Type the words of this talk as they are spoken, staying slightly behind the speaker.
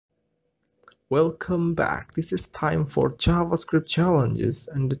Welcome back. This is time for JavaScript challenges,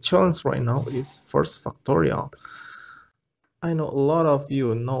 and the challenge right now is first factorial. I know a lot of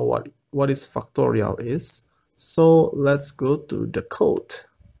you know what is factorial is, so let's go to the code.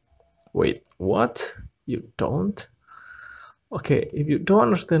 Wait, what? You don't? Okay, if you don't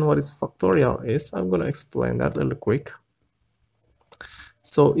understand what is factorial is, I'm gonna explain that a little quick.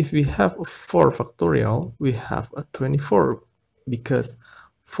 So if we have a 4 factorial, we have a 24 because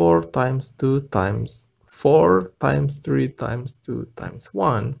 4 times 2 times 4 times 3 times 2 times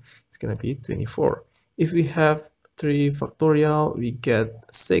 1 is going to be 24. If we have 3 factorial, we get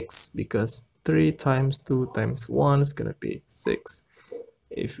 6 because 3 times 2 times 1 is going to be 6.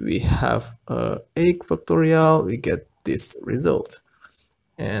 If we have 8 factorial, we get this result.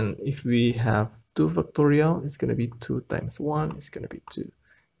 And if we have 2 factorial, it's going to be 2 times 1 is going to be 2.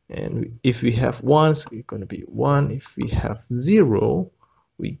 And if we have 1, it's going to be 1. If we have 0,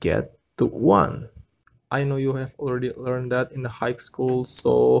 we get to 1. I know you have already learned that in the high school,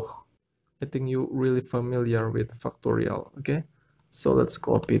 so I think you're really familiar with factorial. Okay, so let's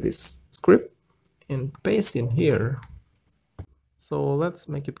copy this script and paste in here. So let's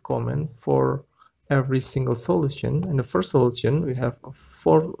make it common for every single solution. In the first solution, we have a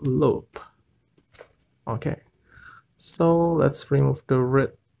for loop. Okay, so let's remove the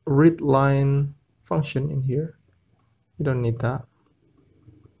read line function in here. You don't need that.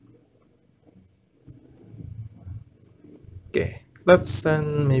 Okay, let's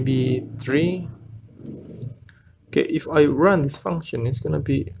send maybe 3. Okay, if I run this function, it's gonna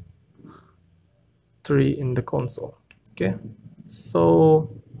be 3 in the console. Okay,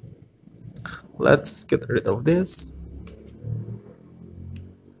 so let's get rid of this.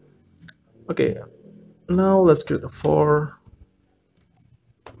 Okay, now let's create a for.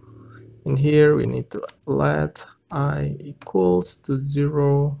 In here we need to let I equals to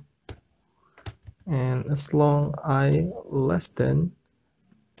 0, and as long I less than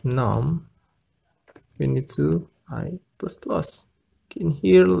num, we need to I plus plus. Okay, in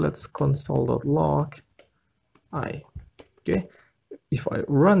here let's console.log I. Okay, if I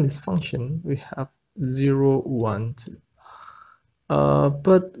run this function, we have 0 1 2,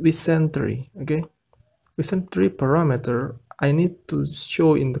 but we send 3. Okay, we send 3 parameter. I need to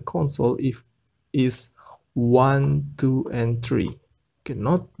show in the console if is 1 2 and 3. Okay,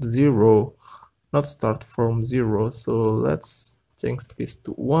 not 0, not start from 0. So let's change this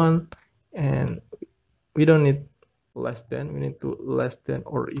to 1, and we don't need less than, we need to less than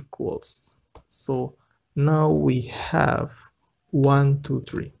or equals. So now we have 1 2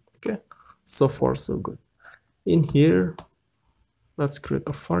 3. Okay, so far so good. In here let's create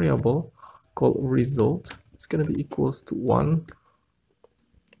a variable called result. It's gonna be equals to 1,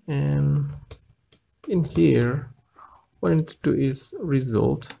 and in here what I need to do is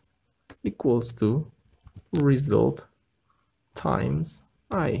result equals to result times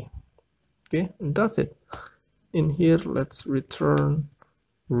I. Okay, and that's it. In here let's return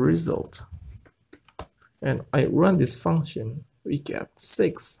result, and I run this function, we get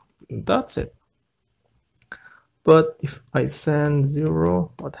 6. That's it. But if I send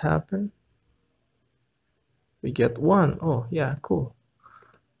 0, what happened? We get 1. Oh yeah, cool.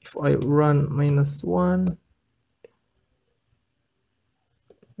 If I run -1,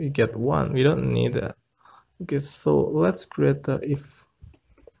 we get 1. We don't need that. Okay, so let's create the if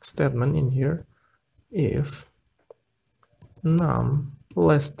statement in here. If num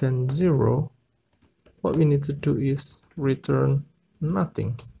less than 0, what we need to do is return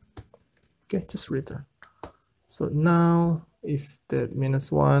nothing. Okay, just return. So now if that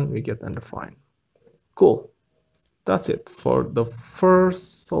 -1, we get undefined. Cool. That's it for the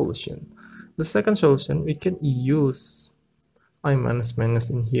first solution. The second solution, we can use I minus minus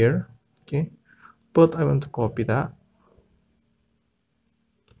in here. Okay, but I want to copy that.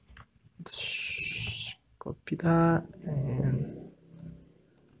 Copy that and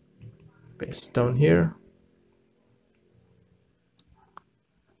paste down here.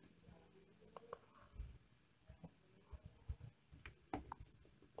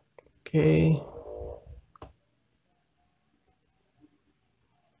 Okay.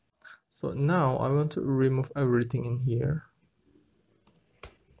 So now I want to remove everything in here.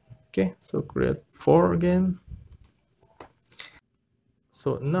 Okay, so create for again.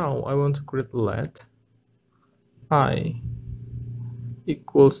 So now I want to create let I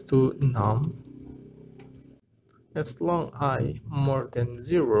equals to num. As long I more than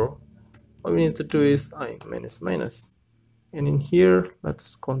 0, what we need to do is I minus minus. And in here,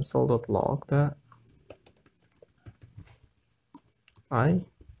 let's console.log that. I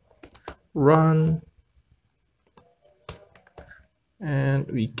run and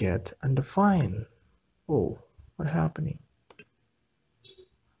we get undefined. Oh, what's happening?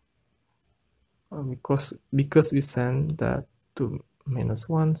 Because we send that to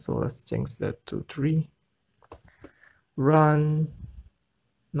 -1, so let's change that to 3. Run.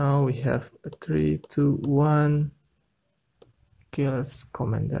 Now we have a 3, 2, 1. Okay, let's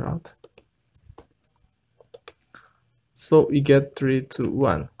comment that out. So we get 3, 2,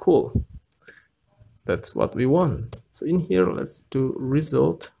 1. Cool. That's what we want. So in here, let's do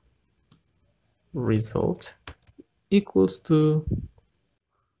result equals to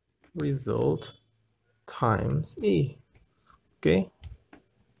result times e. Okay,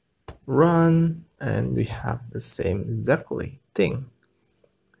 run, and we have the same exactly thing.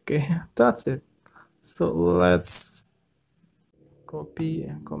 Okay, that's it. So let's copy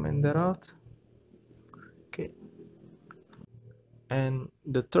and comment that out. Okay, and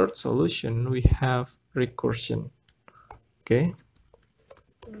the third solution, we have recursion. Okay,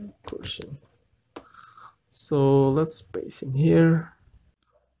 recursion. So let's paste in here.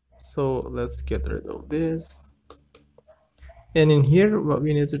 So let's get rid of this. And in here, what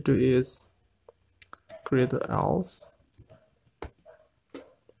we need to do is create an else.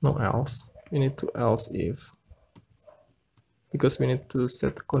 No else. We need to else if, because we need to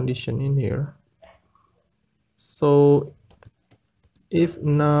set the condition in here. So if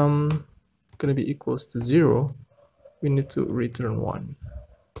num gonna be equals to 0, we need to return 1.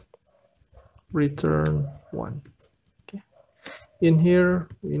 Return 1. Okay. In here,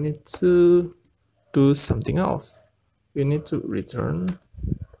 we need to do something else. We need to return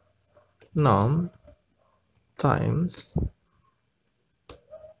num times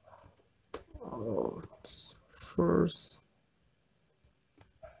first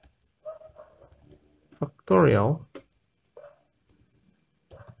factorial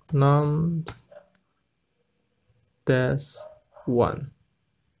nums dash 1.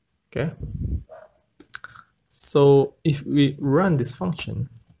 Okay, so if we run this function,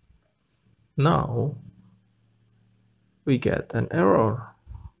 now we get an error.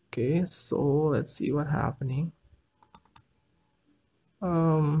 Okay, so let's see what's happening.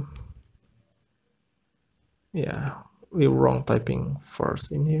 Yeah, we wrong typing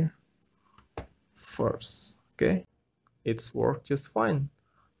first in here. First, okay, it's worked just fine.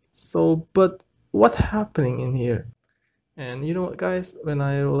 So, but what's happening in here? And you know what, guys, when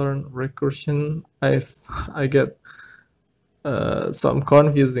I learn recursion, I get some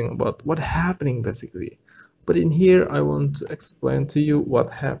confusing about what's happening basically. But in here, I want to explain to you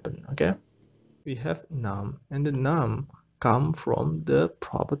what happened. Okay, we have num, and the num come from the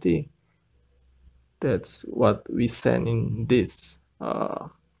property. That's what we send in this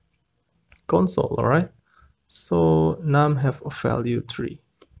console. All right, so num have a value 3.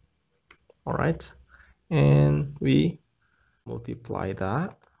 All right, and we multiply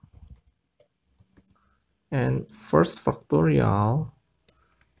that, and first factorial,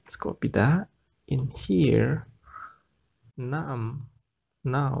 let's copy that in here. Num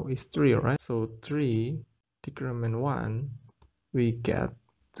now is 3, right? So 3 decrement 1, we get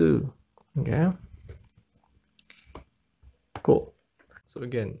 2. Okay, cool. So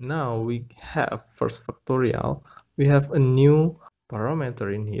again, now we have first factorial, we have a new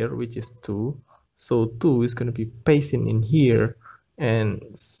parameter in here, which is 2. So 2 is going to be pasted in here, and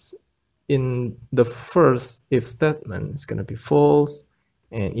in the first if statement it's going to be false,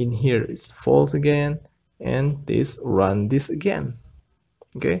 and in here is false again, and this run this again.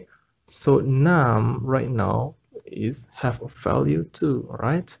 Okay, so num right now is have a value 2,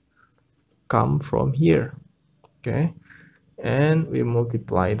 right? Come from here. Okay, and we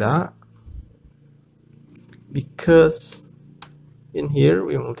multiply that, because in here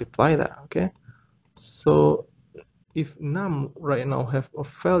we multiply that. Okay, so if num right now have a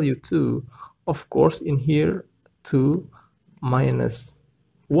value 2, of course in here 2 minus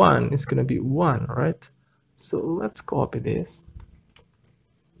 1 is going to be 1, right? So let's copy this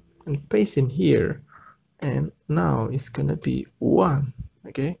and paste in here, and now it's going to be 1.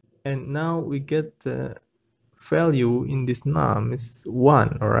 Okay, and now we get the value in this num is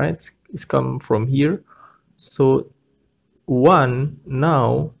 1. All right, it's come from here. So 1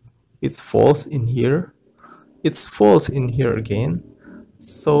 now it's false in here, it's false in here again,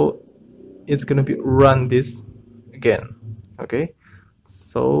 so it's gonna be run this again. Okay,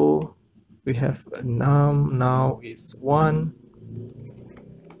 so we have a num now is 1,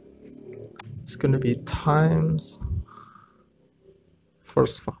 it's gonna be times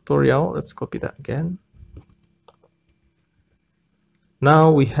first factorial, let's copy that again.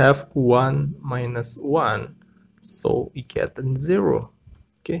 Now we have 1 minus 1, so we get a 0.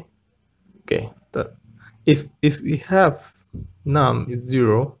 Okay, that if we have num is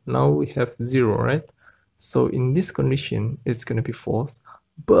 0, now we have 0, right? So in this condition it's going to be false,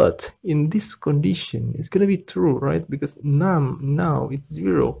 but in this condition it's going to be true, right? Because num now it's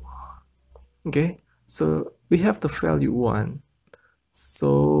 0. Okay, so we have the value 1.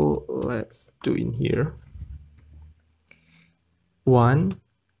 So let's do in here 1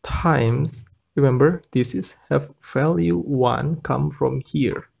 times, remember this is have value 1 come from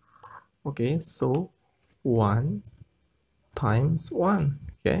here. Okay, so 1 times 1.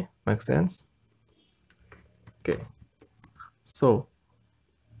 Okay, makes sense. Okay, so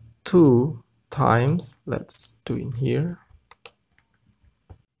 2 times, let's do in here.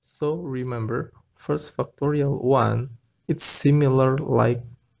 So remember, first factorial 1, it's similar like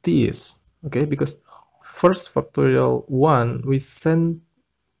this. Okay, because first factorial 1, we send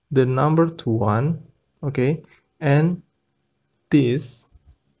the number to 1. Okay, and this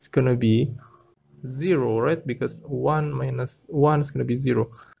is gonna be 0, right? Because 1 minus 1 is gonna be 0.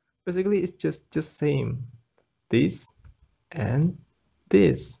 Basically it's just same this and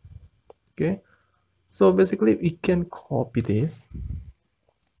this. Okay, so basically we can copy this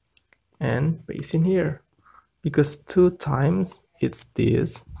and paste in here, because 2 times it's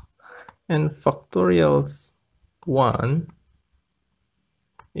this, and factorials 1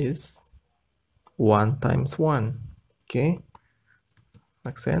 is 1 times 1. Okay,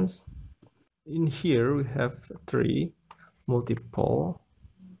 makes sense. In here we have 3 multiple.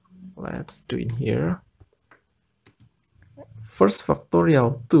 Let's do in here. First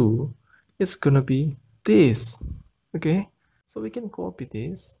factorial 2 is gonna be this. Okay, so we can copy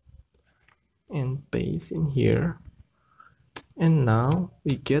this and paste in here, and now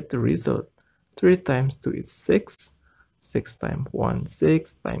we get the result. 3 times 2 is 6. 6 times 1,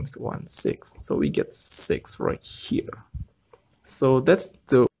 6 times 1, 6. So we get 6 right here. So that's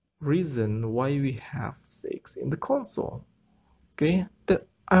the reason why we have 6 in the console. Okay,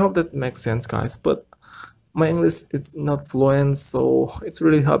 I hope that makes sense, guys, but my English is not fluent, so it's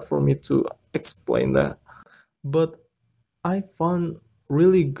really hard for me to explain that. But I found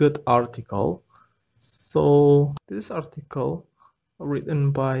really good article. So this article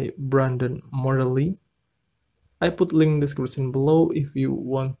written by Brandon Morley. I put link in the description below if you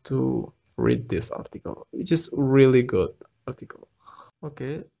want to read this article, which is really good article.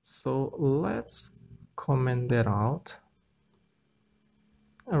 Okay, so let's comment that out.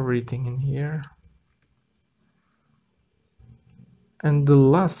 Everything in here. And the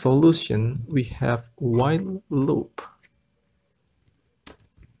last solution, we have while loop.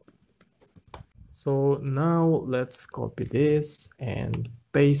 So now let's copy this and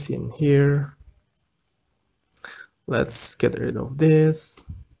paste in here. Let's get rid of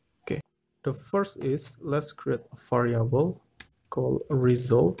this. Okay, the first is, let's create a variable called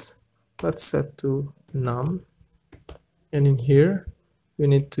result. Let's set to num, and in here we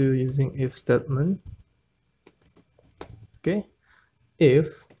need to using if statement. Okay,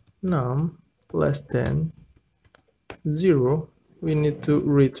 if num less than 0, we need to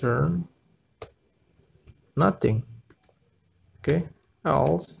return nothing. Okay,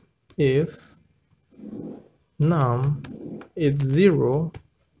 else if num is 0,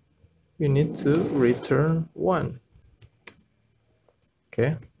 we need to return 1.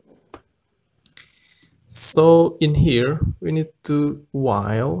 Okay, so in here we need to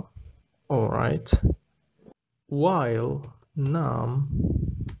while, all right, while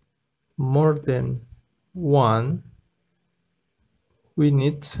num more than 1, we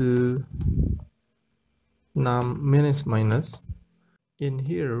need to num minus. In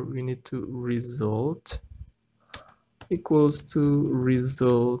here we need to result equals to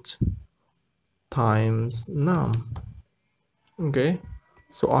result times num. Okay,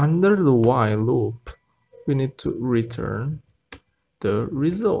 so under the while loop we need to return the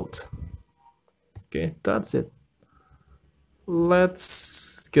result. Okay, that's it.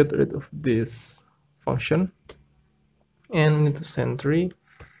 Let's get rid of this function, and we need to send 3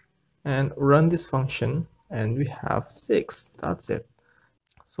 and run this function, and we have 6. That's it.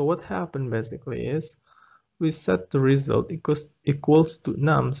 So what happened basically is we set the result equals to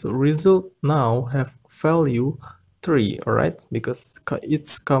num. So result now have value 3, all right, because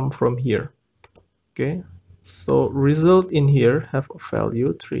it's come from here. Okay, so result in here have a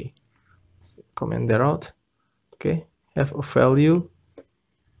value 3. So comment that out. Okay, have a value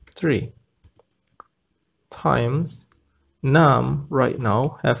 3 times num right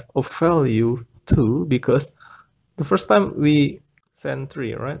now have a value 2, because the first time we send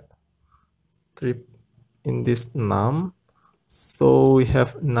 3, right? 3 in this num, so we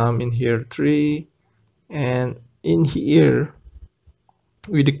have num in here 3, and in here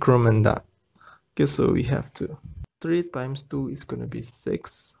we decrement that. Okay, so we have to 3 times 2 is going to be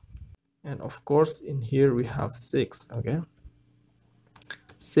 6. And of course, in here we have 6, okay?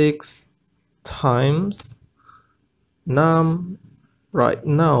 6 times num right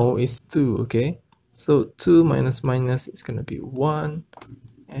now is 2, okay? So 2 minus minus is going to be 1,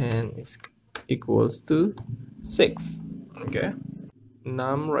 and it's equals to 6, okay?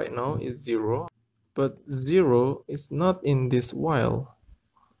 Num right now is 0, but 0 is not in this while,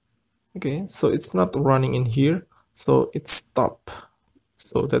 okay? So it's not running in here, so it's stop.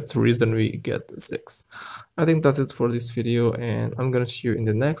 So that's the reason we get 6. I think that's it for this video, and I'm gonna see you in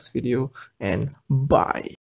the next video, and bye.